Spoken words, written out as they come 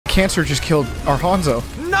Cancer just killed our Hanzo.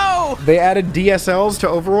 No! They added DSLs to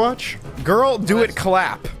Overwatch. Girl, do it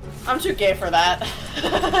clap. I'm too gay for that.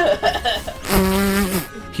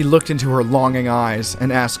 He looked into her longing eyes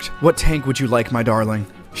and asked, "What tank would you like, my darling?"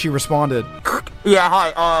 She responded, Yeah,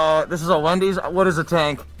 hi, this is a Wendy's. What is a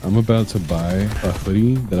tank? I'm about to buy a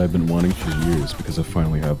hoodie that I've been wanting for years because I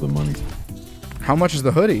finally have the money. "How much is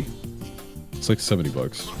the hoodie?" It's like 70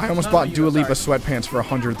 bucks. I almost bought Dua Lipa sweatpants for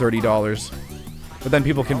 $130. But then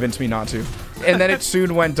people convinced me not to. And then it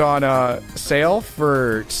soon went on sale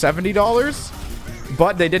for $70,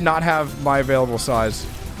 but they did not have my available size.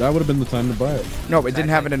 That would have been the time to buy it. No, it didn't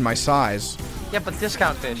have it in my size. Yeah, but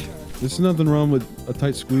discount fish. There's nothing wrong with a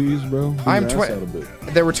tight squeeze, bro. I'm Get your ass out a bit.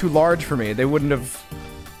 They were too large for me. They wouldn't have.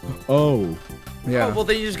 Oh. Yeah. Oh, well,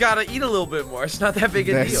 then you just gotta eat a little bit more. It's not that big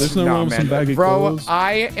a deal. There's no wrong with some baggy Bro, clothes.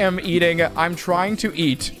 I'm trying to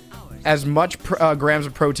eat as much grams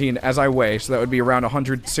of protein as I weigh, so that would be around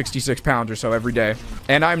 166 pounds or so every day.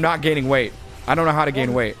 And I'm not gaining weight. I don't know how to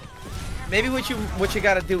gain weight. Maybe what you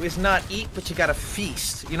gotta do is not eat, but you gotta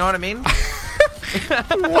feast. You know what I mean?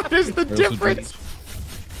 What is the difference?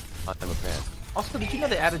 I'm a fan. Also, did you know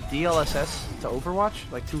they added DLSS to Overwatch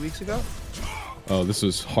like 2 weeks ago? Oh, this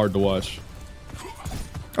is hard to watch.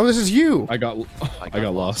 Oh, this is you. I got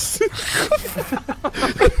lost.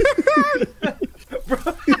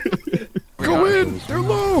 Go in. They're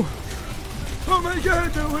low. Oh my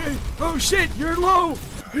god, no way. Oh shit, you're low.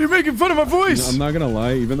 You're making fun of my voice. I'm not gonna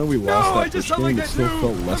lie, even though we lost that first game, it still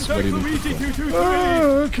felt less ready than before.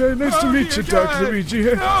 Oh, okay. Nice to meet you, Dr. Luigi.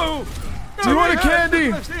 No! Do you want a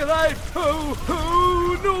candy? Stay alive!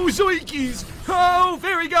 Oh, no zoinkies! Oh,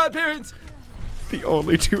 fairy godparents! The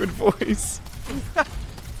only two in voice.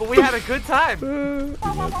 But we had a good time.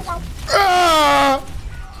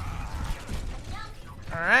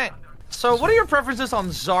 Alright. So, what are your preferences on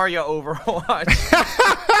Zarya Overwatch?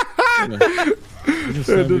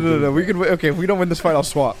 No. We could. Okay, if we don't win this fight, I'll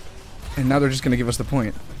swap. And now they're just gonna give us the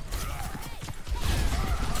point.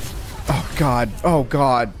 Oh god. Oh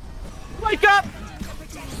god. Wake up!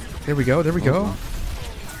 There we go. There we go.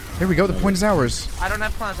 There we go. The point is ours. I don't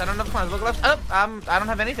have plans. I don't have plans. Look left. Up. I don't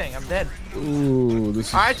have anything. I'm dead. Ooh, this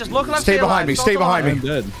is... Alright, just look left. Stay behind me. Stay behind me. I'm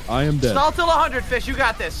dead. I am dead. Stall till 100, Fish. You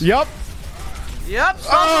got this. Yup. Yep.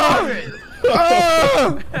 Stall till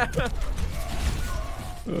 100.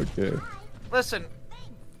 Okay. Listen.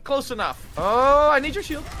 Close enough. Oh, I need your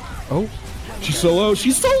shield. Oh. She's so low.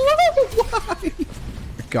 She's so low. Why?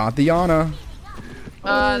 Got the Ana.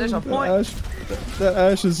 There's a point. That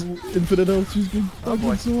Ashe is infinite health. She's been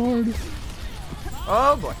fucking so hard.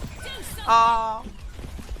 Oh boy.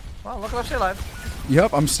 Well, look left, stay alive.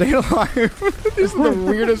 Yup, I'm staying alive. These are the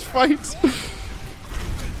weirdest fights.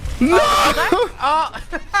 No!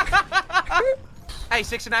 Hey,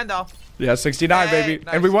 69 though. Yeah, 69, Hey, baby.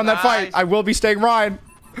 nice, And we won that fight. nice. I will be staying Ryan.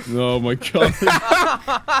 Oh my god.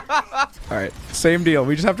 Alright, same deal.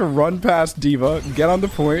 We just have to run past Diva, get on the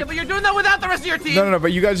Yeah, point. but you're doing that without the rest of your team. No,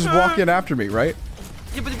 but you guys just walk in after me, right?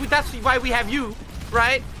 Yeah, but that's why we have you,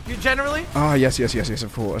 right? You generally. Ah, yes,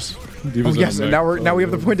 of course. Diva's Oh, yes, on and the now we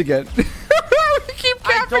have the oh, point again. We keep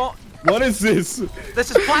I capping. don't. What is this?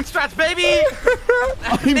 This is Plot Strats, baby.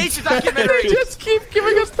 Nature documentary. Just keep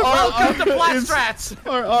giving us the Welcome to Plot It's- Strats.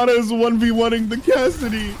 Our Ana is 1v1ing the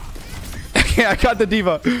Cassidy. Yeah, I got the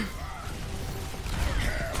Diva.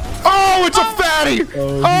 Oh, it's a fatty!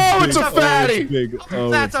 Oh, it's a fatty! Big. Oh,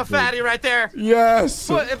 That's it's a fatty right there. Yes!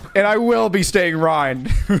 But And I will be staying Ryan.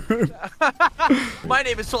 My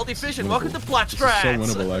name is SaltyPhish, and welcome to Plot big. So Strats.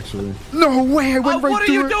 winnable, actually. No way, I went right what are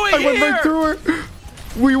through you her. doing I went here? right through her.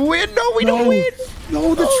 We win? No, we don't win.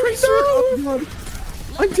 No, the tracer. no. Oh, God.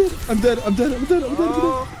 I'm dead. I'm dead. I'm dead. I'm dead. I'm dead.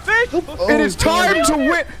 Oh, Fish. It is time to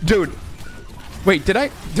win. Dude. Wait, did I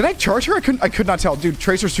charge her? I could not tell. Dude,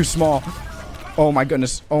 Tracer's too small. Oh my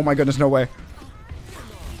goodness. Oh my goodness, no way.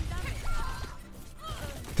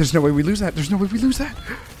 There's no way we lose that. There's no way we lose that.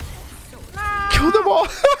 Kill them all.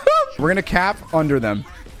 We're gonna cap under them.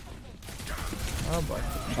 Oh boy.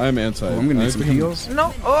 I am anti. I'm gonna need some heals.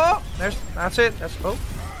 No. Oh, that's it. That's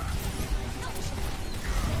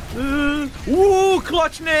ooh,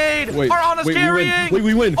 clutch nade. Wait, Our Ana's wait, carrying.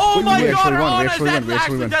 we win. Oh Wait, my we win. god, our Ana is actually won. We actually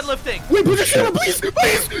actually win. deadlifting. Wait, put your shield up, please.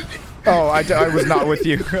 Please. Oh, I was not with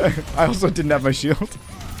you. I also didn't have my shield.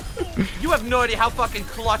 You have no idea how fucking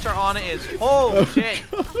clutch our Ana is. Holy shit.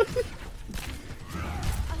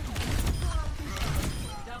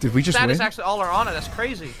 Did we just That win? is actually all our Ana. That's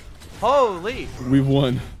crazy. Holy. We've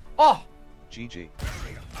won. Oh. GG.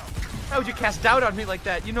 How would you cast doubt on me like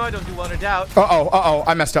that? You know I don't do one or doubt. Uh-oh.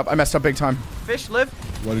 I messed up. Big time. Fish, live.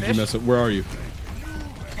 Why did Fish. you mess up? Where are you?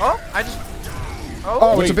 Oh, I just...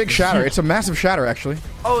 Oh, it's a Wait, big shatter. It's a massive shatter, actually.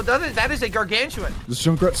 Oh, that is a gargantuan. This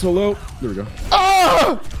Junkrat so low. There we go.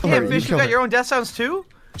 Oh! Damn, Fish, you got your own death sounds too?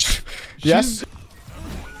 Yes.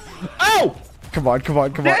 Oh! Come on, come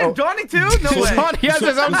on, come on. Damn, Oh. Donnie too? No way. He has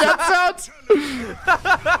his own death sounds.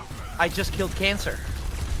 I just killed Cancer.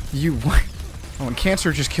 You what? Oh, and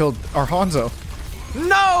Cancer just killed our Hanzo.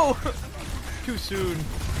 No! Too soon.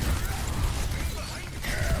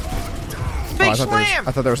 Big slam!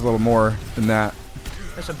 I thought there was a little more than that.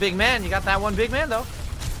 There's a big man. You got that one big man though.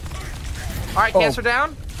 All right, Cancer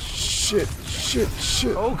down. Shit, shit,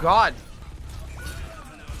 shit. Oh God.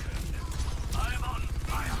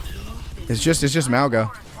 It's just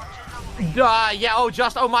Malga. Yeah.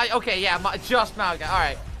 Oh my. Okay. Yeah. Just Malga. All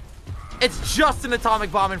right. It's just an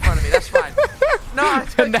atomic bomb in front of me. That's fine. No.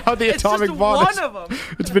 And now the atomic bomb. One of them.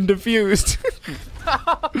 It's been diffused.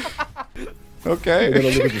 Okay. I got a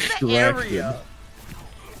little distracted. Area.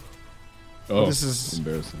 Oh, This is-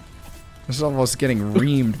 embarrassing. This is almost getting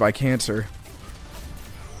reamed by Cancer.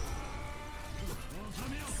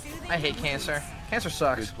 I hate Cancer. Cancer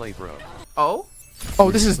sucks. Good play, bro. Oh.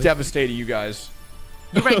 Oh, this is devastating, you guys.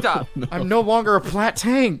 You ranked up. I'm no longer a plat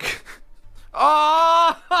tank.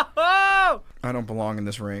 Oh! I don't belong in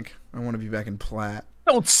this rank. I want to be back in plat.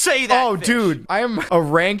 Don't say that. Oh, Fish. dude, I am a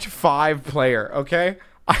ranked 5 player, okay?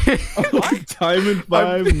 Diamond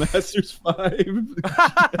 5, Masters 5.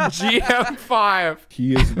 GM 5.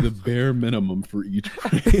 He is the bare minimum for each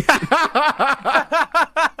rank.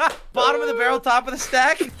 Bottom of the barrel, top of the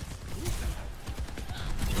stack.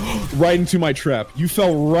 Right into my trap. You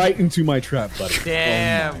fell right into my trap, buddy.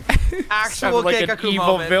 Damn. Actual Sounded like an Keikaku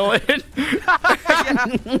evil moment. villain.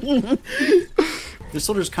 This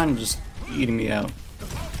soldier's kind of just eating me out.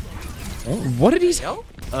 What did he say? Yo.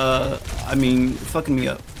 I mean, fucking me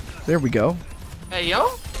up. There we go. Hey, yo.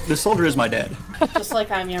 This soldier is my dad. Just like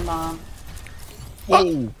I'm your mom.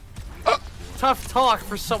 Oh. Tough talk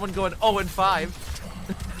for someone going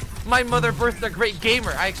 0-5. My mother birthed a great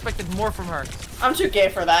gamer. I expected more from her. I'm too gay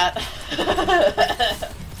for that.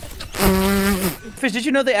 Fish, did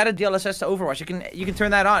you know they added DLSS to Overwatch? You can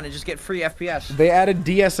turn that on and just get free FPS. They added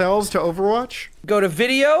DSLs to Overwatch? Go to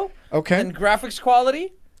video, Okay. and graphics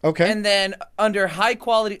quality, Okay. and then under high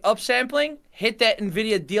quality upsampling, hit that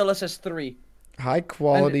NVIDIA DLSS 3. High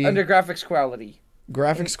quality. Under graphics quality.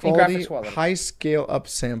 graphics in quality, graphics quality. high scale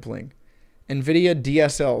upsampling. NVIDIA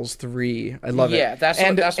DSLs 3. I love it. Yeah, that's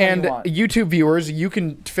and, what you and want. YouTube viewers, you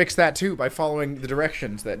can fix that too by following the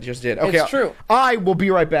directions that just did. Okay, It's true. I will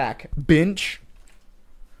be right back. Binge.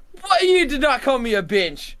 What? You did not call me a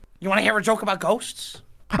bitch. You want to hear a joke about ghosts?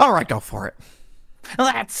 All right, go for it.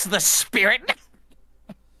 That's the spirit.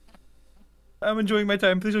 I'm enjoying my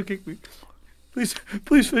time. Please don't kick me. Please,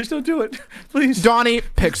 Fish, don't do it. Please. Donnie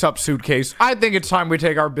picks up suitcase. I think it's time we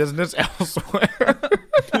take our business elsewhere.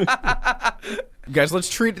 Guys, let's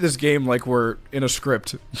treat this game like we're in a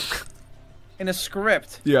script. In a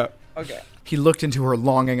script. Yeah. Okay. He looked into her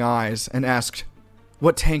longing eyes and asked,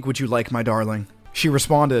 "What tank would you like, my darling?" She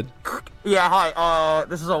responded, Yeah, hi.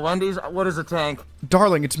 This is a Wendy's. What is a tank?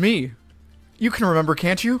 "Darling, it's me. You can remember,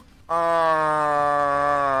 can't you?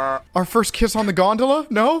 Our first kiss on the gondola?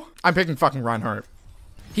 No? I'm picking fucking Reinhardt."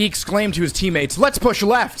 He exclaimed to his teammates, "Let's push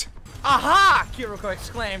left!" Aha! Kiriko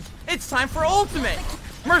exclaimed. It's time for ultimate.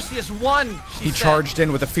 Mercy has won, she He said, charged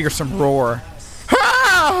in with a fearsome roar.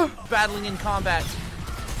 Ah! battling in combat.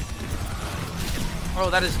 Oh,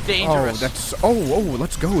 that is Oh, dangerous.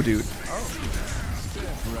 let's go, dude.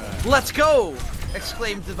 Let's go!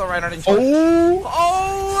 Exclaimed the Reinhardt in charge.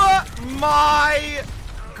 Oh my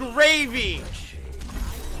gravy!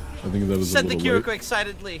 I think that was Said a the little Kiriko late.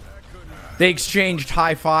 excitedly. They exchanged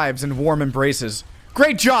high fives and warm embraces.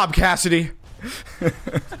 Great job, Cassidy.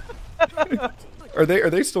 Are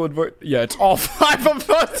they still invited? Yeah, it's all 5 of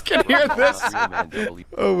us can hear this. Real man don't believe.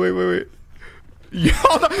 Oh, wait. Yo,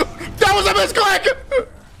 that was a misclick!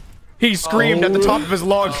 He screamed at the top of his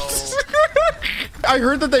lungs. I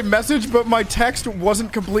heard that they messaged, but my text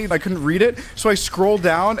wasn't complete. I couldn't read it, so I scrolled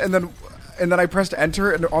down, and then I pressed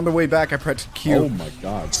enter, and on the way back, I pressed Q. Oh my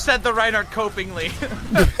god. Said the Reinhardt copingly.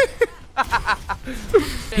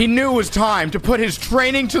 He knew it was time to put his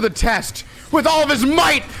training to the test. With all of his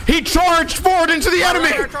might, he charged forward into the enemy,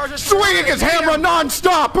 swinging his hammer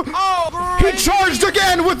non-stop. Oh, He charged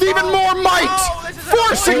again with even more might,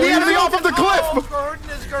 forcing the enemy off of the cliff,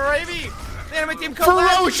 goodness gravy. The enemy team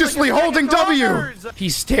collapsed ferociously like a holding pack of W. robbers. He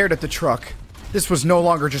stared at the truck. This was no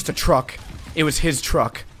longer just a truck. It was his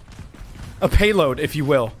truck. A payload, if you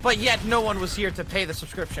will. But yet no one was here to pay the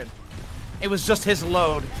subscription. It was just his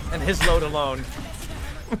load, and his load alone.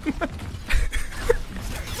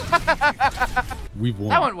 We've won.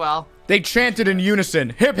 That went well. They chanted in unison.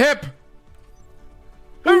 Hip hip!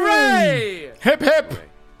 Hooray! Hip hip!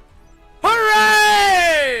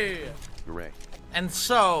 Hooray! Hooray. And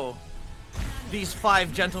so, these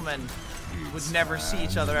 5 gentlemen would never see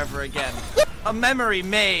each other ever again. A memory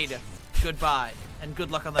made. Goodbye, and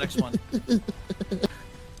good luck on the next one.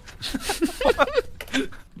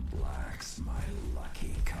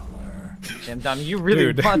 Damn, Donnie, you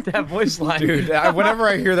really Dude. want that voice line. Dude, whenever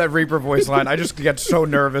I hear that Reaper voice line, I just get so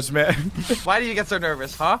nervous, man. Why do you get so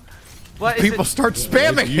nervous, huh? What is People it? start Why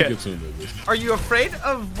spamming do you it. get so nervous? Are you afraid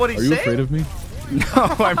of what he's Are you saying? afraid of me?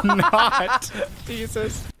 No, I'm not.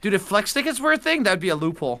 Jesus. Dude, if flex tickets were a thing, that'd be a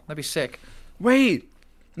loophole. That'd be sick. Wait.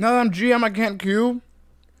 Now that I'm GM, I can't queue?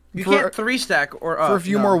 You For- can't 3-stack or For a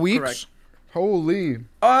few more weeks? Correct. Holy.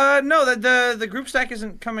 No, the group stack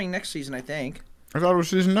isn't coming next season, I think. I thought it was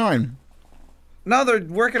season 9. No, they're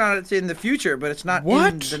working on it in the future, but it's not in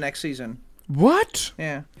What? the next season. What?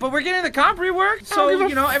 Yeah. But we're getting the comp reworked, I so, don't give a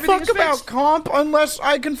you know, everything's fuck about fixed. comp unless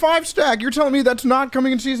I can 5-stack. You're telling me that's not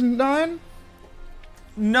coming in season 9?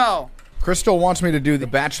 No. Crystal wants me to do the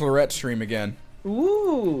Bachelorette stream again.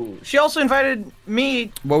 Ooh. She also invited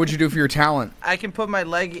me. What would you do for your talent? I can put my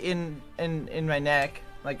leg in my neck,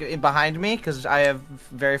 like in behind me, because I have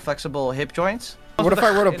very flexible hip joints. What if I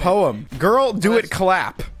wrote a poem? Girl, do it,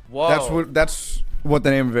 clap. Whoa. That's what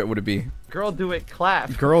the name of it would be. Girl, do it,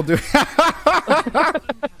 clap. Girl, do.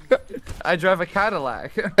 I drive a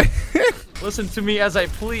Cadillac. Listen to me as I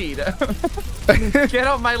plead. Get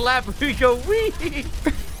on my lap, we go wee.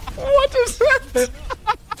 What is that?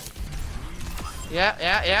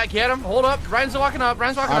 Yeah, get him. Hold up. Ryan's walking up.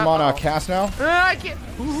 Ryan's walking up. I'm on a Uh-oh. cast now. I can't.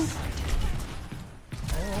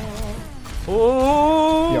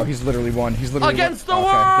 Oh. Yo, he's literally won. He's literally Against the won.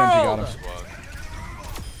 Okay, Genji got world! him.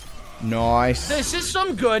 Nice. This is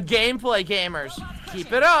some good gameplay, gamers.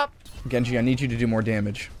 Keep it up. Genji, I need you to do more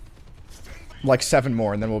damage. Like 7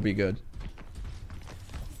 more, and then we'll be good.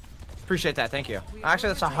 Appreciate that. Thank you. Actually,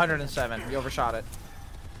 that's 107. You overshot it.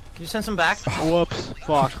 Can you send some back? Whoops.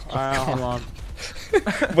 Fuck. Alright, hold on.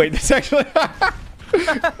 Wait, that's actually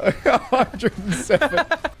 107.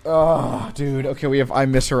 Oh, dude. Okay, I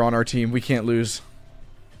miss her on our team. We can't lose.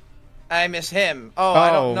 I miss him. Oh,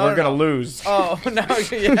 I don't know. We're gonna lose. Oh, no,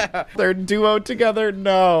 yeah. They're duo together?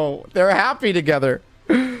 No. They're happy together.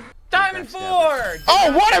 Diamond Forge!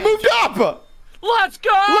 Oh, what? I moved up! Let's go!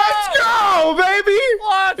 Let's go, baby!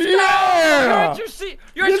 Let's go! Yeah!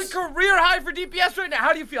 You're at your career high for DPS right now.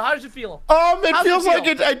 How do you feel? How does it feel? It How's feels it feel?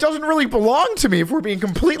 like it doesn't really belong to me, if we're being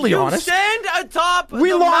completely honest. Stand atop We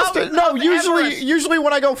the lost it. mountain No, of usually Everest.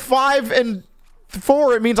 when I go 5 and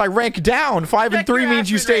 4, it means I rank down. 5 and Check 3 your means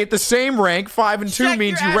you Ashwin stay rate. at the same rank. 5 and 2 Check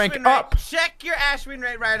means your you rank Ashwin rate. up. Check your Ashwin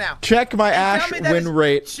rate right now. Check my And Ash tell me that win is-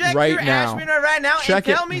 rate check right your now. Ashwin rate right now Check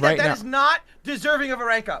and tell it me right that now. is not deserving of a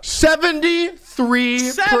rank up. 73%.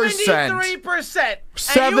 73%.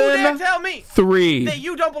 And you dare tell me 3. that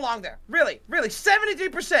you don't belong there. Really,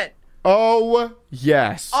 73%. Oh,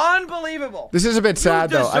 yes. Unbelievable. This is a bit sad,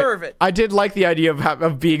 though. deserve it. I did like the idea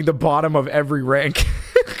of being the bottom of every rank.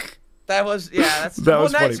 That was, yeah, that's That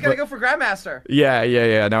was now funny, it's gotta but- go for Grandmaster.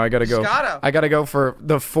 Yeah. Now I gotta go. Just gotta. I gotta go for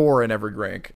the 4 in every rank.